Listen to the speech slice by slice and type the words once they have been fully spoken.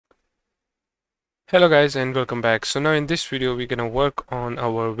Hello guys and welcome back. So now in this video we're gonna work on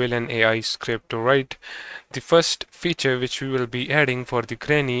our villain AI script. Alright, the first feature which we will be adding for the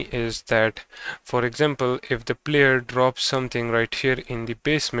granny is that, for example, if the player drops something right here in the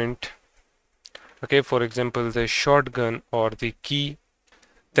basement, okay, for example the shotgun or the key,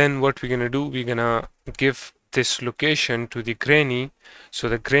 then what we're gonna do, we're gonna give this location to the granny, so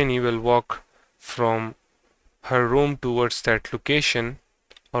the granny will walk from her room towards that location.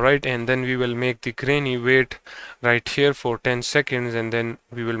 Alright, and then we will make the granny wait right here for 10 seconds, and then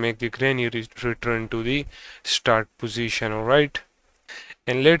we will make the granny return to the start position. Alright,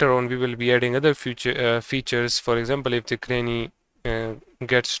 and later on we will be adding other features. For example, if the granny uh,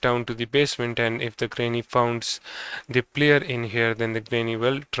 gets down to the basement and if the granny finds the player in here, then the granny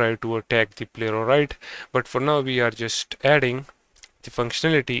will try to attack the player. Alright, but for now we are just adding the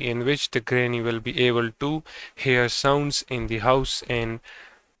functionality in which the granny will be able to hear sounds in the house and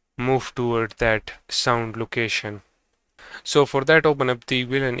move toward that sound location. So for that, open up the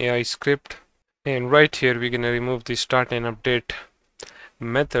villain AI script, and right here we're gonna remove the start and update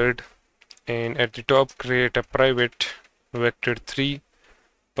method, and at the top create a private vector3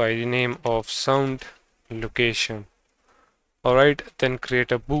 by the name of sound location. Alright, then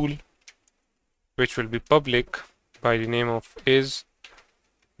create a bool which will be public by the name of is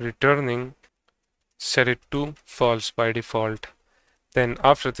returning, set it to false by default. Then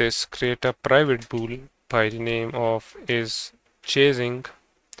after this, create a private bool by the name of is chasing,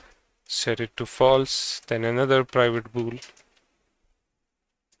 set it to false. Then another private bool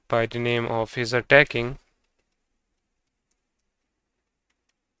by the name of is attacking,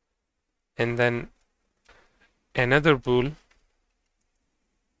 and then another bool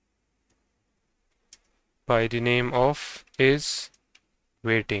by the name of is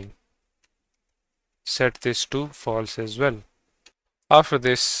waiting. Set this to false as well. After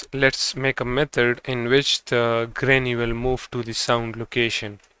this, let's make a method in which the granny will move to the sound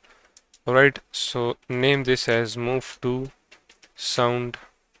location. Alright, so name this as move to sound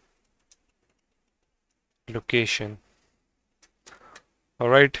location.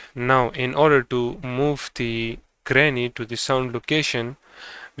 Alright, now in order to move the granny to the sound location,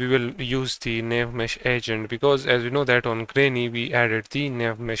 we will use the nav mesh agent, because as we know that on granny we added the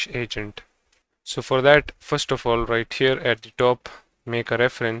nav mesh agent. So for that, first of all, right here at the top, make a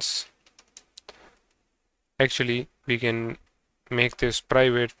reference. Actually, we can make this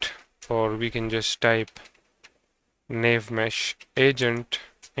private, or we can just type nav mesh agent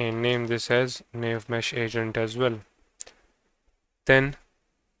and name this as nav mesh agent as well. Then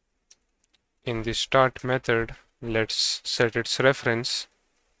in the start method, let's set its reference.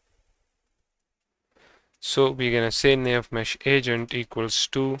 So we're gonna say nav mesh agent equals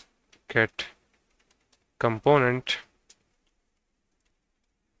to get component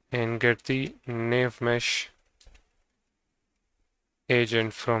and get the nav mesh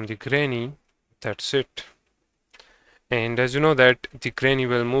agent from the granny. That's it. And as you know that the granny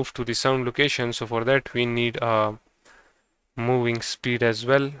will move to the sound location, so for that we need a moving speed as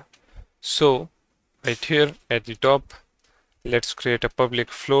well. So right here at the top, let's create a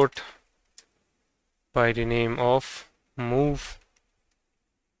public float by the name of move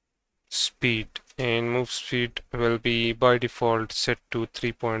speed, and move speed will be by default set to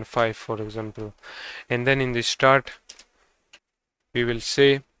 3.5 for example. And then in the start we will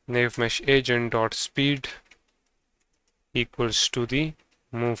say nav mesh agent dot speed equals to the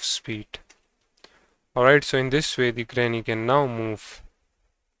move speed. Alright, so in this way the granny can now move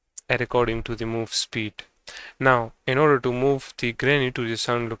according to the move speed. Now in order to move the granny to the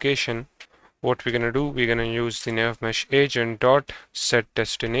sound location, what we're gonna do, we're gonna use the nav mesh agent dot set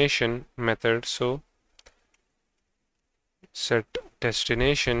destination method. So set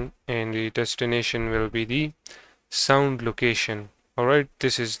destination, and the destination will be the sound location. Alright,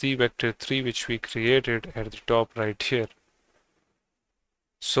 this is the vector3 which we created at the top right here.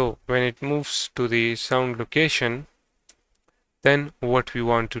 So when it moves to the sound location, then what we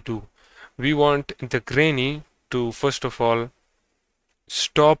want to do, we want the granny to first of all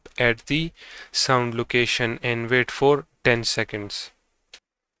stop at the sound location and wait for 10 seconds.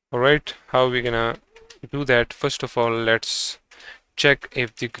 Alright, how we gonna do that? First of all, let's check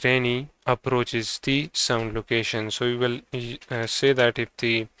if the granny approaches the sound location. So we will say that if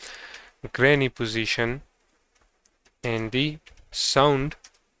the granny position and the sound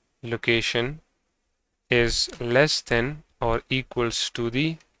location is less than or equals to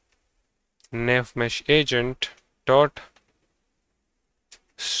the nav mesh agent dot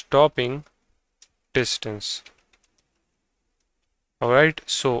stopping distance. Alright,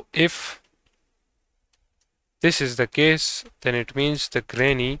 so if this is the case, then it means the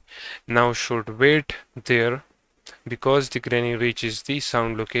granny now should wait there, because the granny reaches the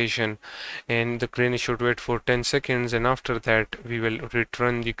sound location, and the granny should wait for 10 seconds, and after that we will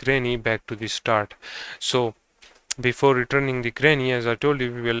return the granny back to the start. So before returning the granny, as I told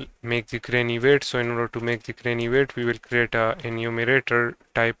you, we will make the granny wait. So in order to make the granny wait, we will create a enumerator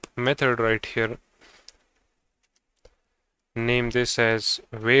type method right here. Name this as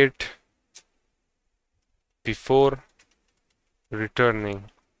wait before returning.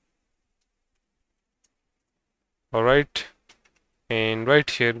 Alright, and right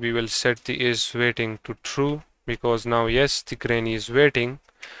here we will set the is waiting to true, because now yes, the granny is waiting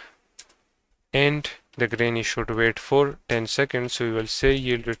and the granny should wait for 10 seconds. So we will say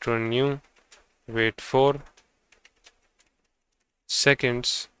yield return new wait for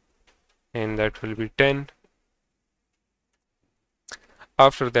seconds, and that will be 10.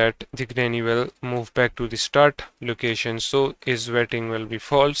 After that the granny will move back to the start location. So is waiting will be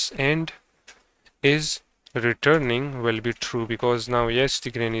false and is returning will be true, because now yes, the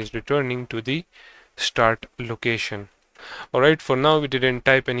granny is returning to the start location. Alright, for now we didn't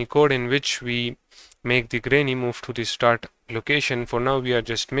type any code in which we make the granny move to the start location. For now we are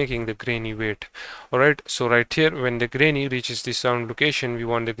just making the granny wait. Alright, so right here when the granny reaches the sound location, we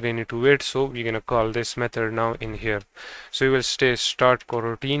want the granny to wait, so we're gonna call this method now in here. So we will stay start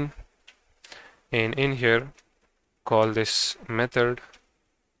coroutine, and in here call this method.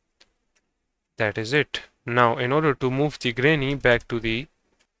 That is it. Now in order to move the granny back to the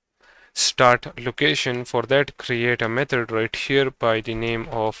start location, for that create a method right here by the name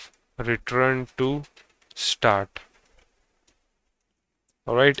of return to start.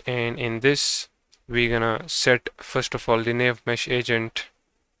 Alright, and in this we're gonna set first of all the nav mesh agent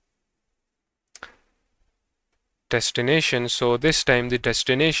destination. So this time the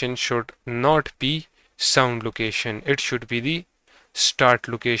destination should not be sound location, it should be the start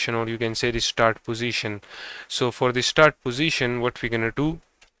location, or you can say the start position. So for the start position, what we're gonna do,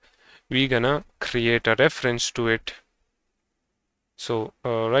 we're gonna create a reference to it. So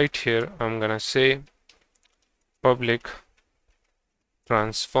right here I'm gonna say public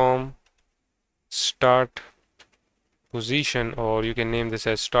transform start position, or you can name this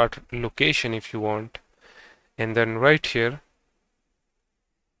as start location if you want. And then right here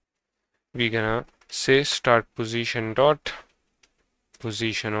we're gonna say start position dot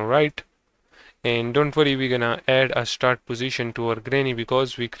position. Alright, and don't worry, we're gonna add a start position to our granny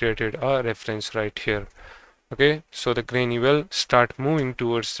because we created a reference right here. Okay, so the granny will start moving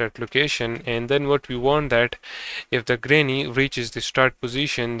towards that location, and then what we want, that if the granny reaches the start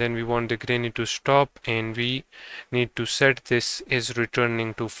position, then we want the granny to stop, and we need to set this is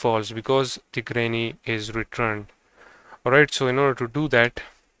returning to false because the granny is returned. Alright, so in order to do that,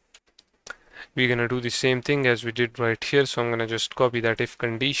 we're gonna do the same thing as we did right here. So I'm gonna just copy that if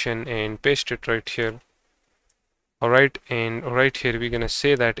condition and paste it right here. Alright, and right here we're gonna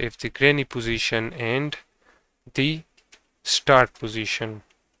say that if the granny position and the start position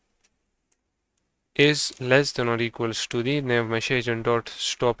is less than or equals to the nav mesh agent dot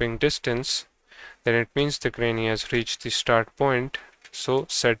stopping distance, then it means the granny has reached the start point. So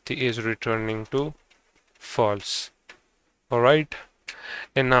set the is returning to false. Alright,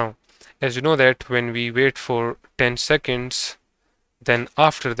 and now as you know that when we wait for 10 seconds, then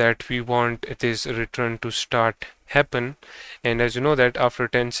after that we want this return to start happen, and as you know that after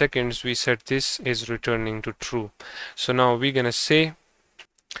 10 seconds we set this is returning to true. So now we're gonna say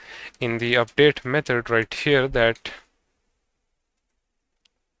in the update method right here that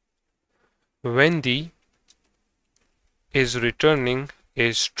when the is returning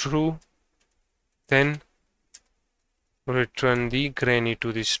is true, then return the granny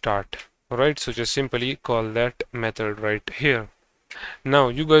to the start. Alright, so just simply call that method right here. Now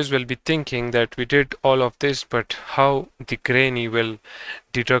you guys will be thinking that we did all of this, but how the granny will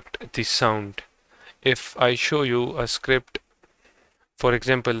deduct the sound? If I show you a script, for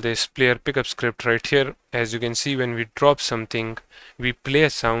example this player pickup script right here, as you can see when we drop something we play a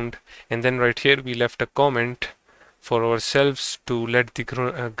sound, and then right here we left a comment for ourselves to let the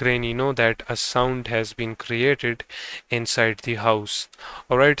granny know that a sound has been created inside the house.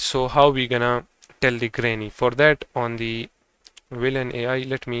 Alright, so how we gonna tell the granny? For that, on the villain AI,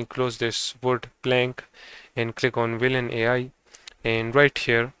 let me close this word blank and click on villain AI, and right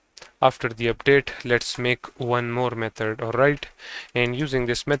here after the update let's make one more method. Alright, and using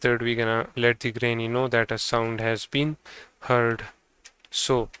this method we're gonna let the granny know that a sound has been heard.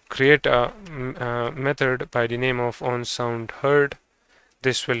 So create a method by the name of onSoundHeard.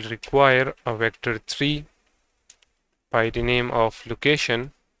 This will require a vector 3 by the name of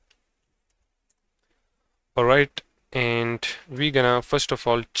location. Alright, and we're gonna first of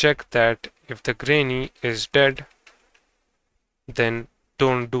all check that if the granny is dead, then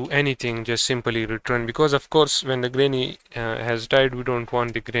don't do anything, just simply return, because of course when the granny has died, we don't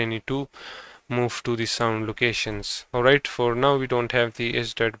want the granny to move to the sound locations. Alright, for now we don't have the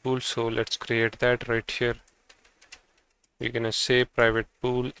isDead bool, so let's create that right here. We're gonna say private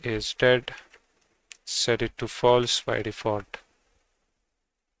bool is dead, set it to false by default.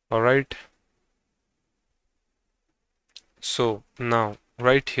 Alright, so now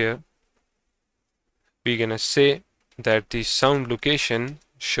right here we're gonna say that the sound location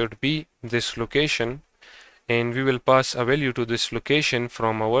should be this location, and we will pass a value to this location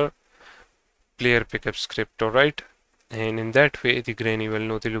from our player pickup script. Alright, and in that way the granny will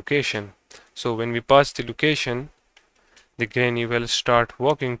know the location. So when we pass the location, the granny will start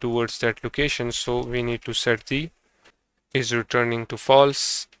walking towards that location, so we need to set the is returning to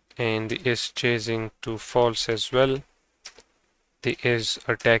false and the is chasing to false as well, the is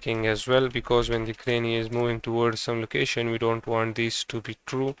attacking as well, because when the granny is moving towards some location we don't want these to be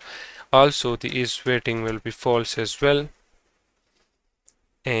true. Also the is waiting will be false as well,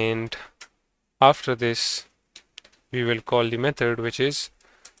 and after this we will call the method which is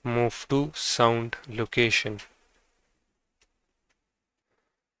move to sound location.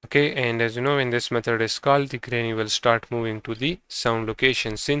 Okay, and as you know, when this method is called, the granny will start moving to the sound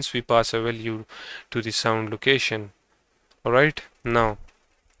location since we pass a value to the sound location. Alright, now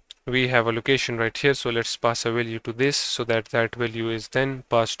we have a location right here, so let's pass a value to this so that that value is then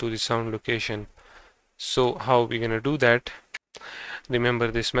passed to the sound location. So how we gonna do that? Remember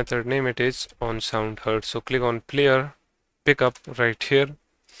this method name, it is on sound heard. So click on player pickup right here.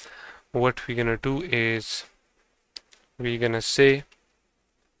 What we're gonna do is we're gonna say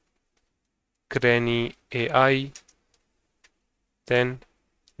granny AI, then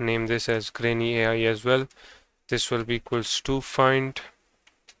name this as granny AI as well. This will be equals to find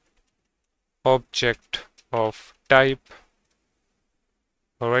object of type.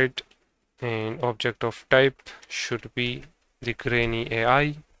 Alright, and object of type should be the granny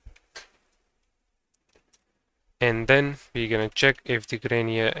AI, and then we're gonna check if the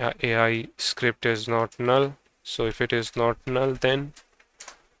granny AI script is not null. So if it is not null, then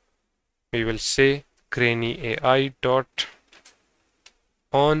we will say granny AI dot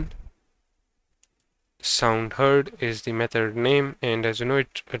on sound heard is the method name, and as you know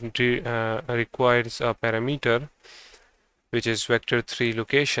it requires a parameter which is vector3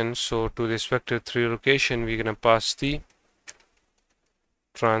 location. So to this vector3 location we're gonna pass the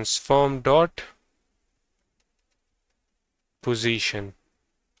transform dot position.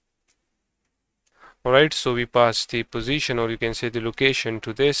 Alright, so we pass the position, or you can say the location,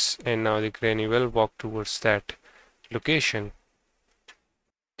 to this, and now the granny will walk towards that location.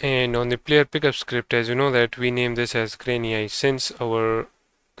 And on the player pickup script, as you know that we name this as granny AI since our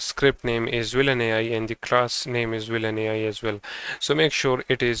script name is villain AI and the class name is villain AI as well. So make sure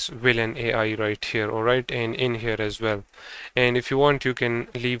it is villain AI right here, alright, and in here as well. And if you want, you can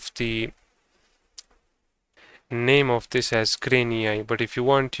leave the name of this as granny AI, but if you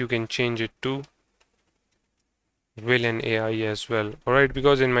want, you can change it to villain AI as well. Alright,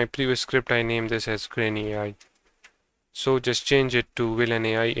 because in my previous script I named this as granny AI. So just change it to villain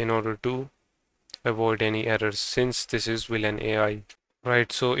AI in order to avoid any errors since this is villain AI.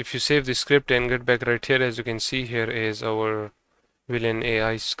 Right, so if you save the script and get back right here, as you can see, here is our villain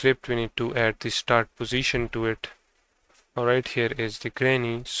AI script. We need to add the start position to it. Alright, here is the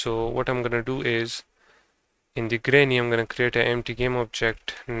granny. So what I'm gonna do is in the granny I'm gonna create an empty game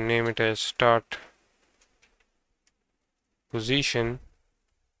object, name it as start position.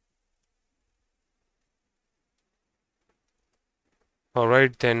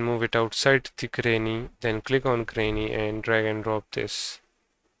 Alright, then move it outside the granny, then click on granny and drag and drop this.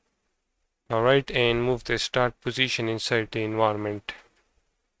 Alright, and move the start position inside the environment.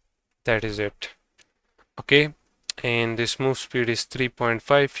 That is it. Okay, and this move speed is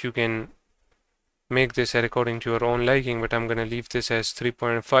 3.5. You can make this according to your own liking, but I'm gonna leave this as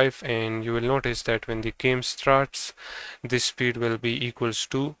 3.5, and you will notice that when the game starts this speed will be equals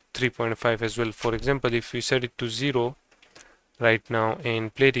to 3.5 as well. For example, if we set it to 0 right now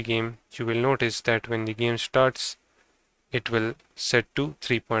and play the game, you will notice that when the game starts it will set to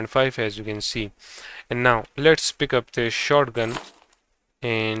 3.5 as you can see. And now let's pick up the shotgun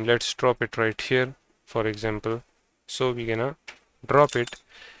and let's drop it right here, for example. So we're gonna drop it,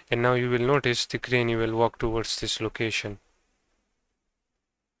 and now you will notice the granny will walk towards this location.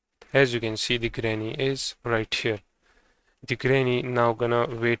 As you can see, the granny is right here. The granny now gonna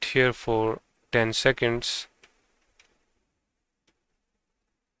wait here for 10 seconds.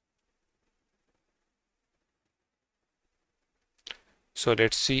 So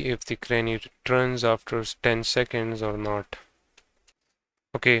let's see if the granny returns after 10 seconds or not.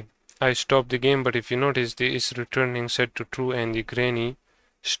 Okay, I stopped the game, but if you notice, the is returning set to true and the granny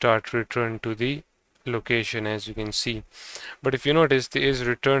start return to the location, as you can see. But if you notice, the is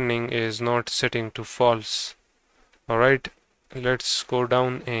returning is not setting to false. Alright, let's go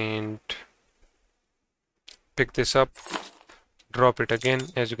down and pick this up, drop it again.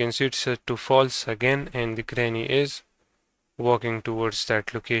 As you can see, it's set to false again, and the granny is walking towards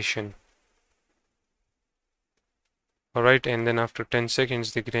that location. Alright, and then after 10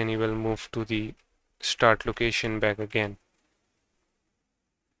 seconds, the granny will move to the start location back again.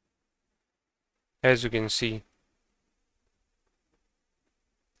 As you can see.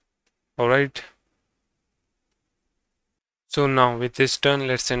 Alright. So now with this done,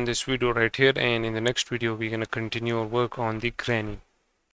 let's end this video right here, and in the next video we're gonna continue our work on the granny.